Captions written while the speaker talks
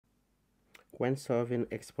When solving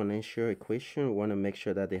exponential equation, we want to make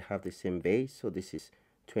sure that they have the same base. So this is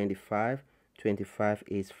 25. 25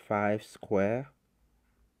 is 5 square.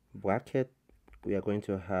 Bracket, we are going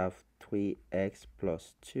to have 3x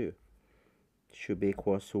plus 2 should be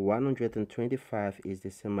equal to 125 is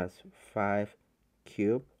the same as 5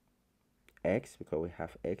 cubed x, because we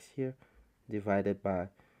have x here, divided by,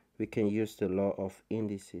 we can use the law of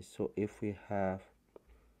indices. So if we have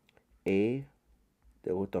a,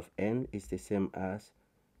 the root of n is the same as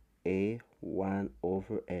a 1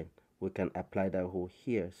 over n, we can apply that rule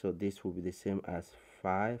here. So this will be the same as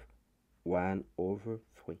 5 1 over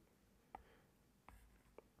 3.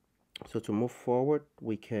 So to move forward,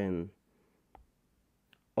 we can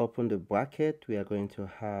open the bracket. We are going to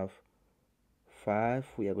have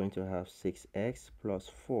 5, we are going to have 6x plus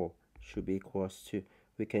 4 should be equals to,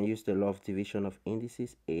 we can use the law of division of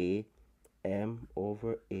indices. A m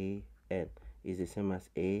over a n is the same as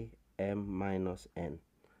a m minus n.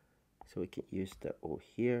 So we can use the O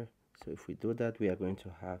here. So if we do that, we are going to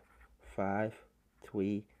have 5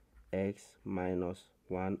 3x minus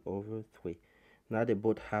 1 over 3. Now they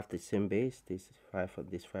both have the same base. This is 5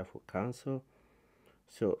 and this 5 will cancel.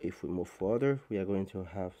 So if we move further, we are going to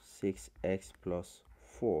have 6x plus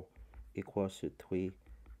 4 equals to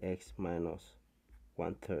 3x minus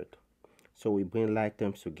 1/3. So we bring like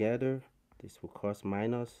terms together. This will cause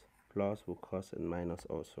minus, plus will cause and minus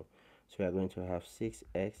also. So we are going to have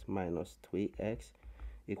 6x minus 3x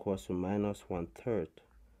equals to minus 1/3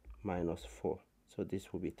 minus 4. So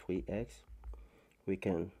this will be 3x. We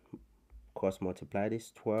can cross multiply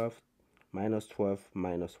this. 12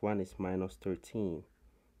 minus 1 is minus 13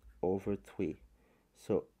 over 3.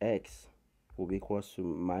 So x will be equal to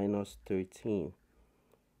minus 13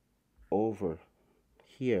 over,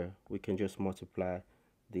 here we can just multiply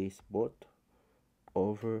this both,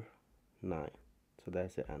 over 9. So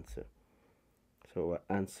that's the answer. So our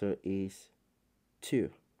answer is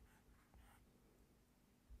 2.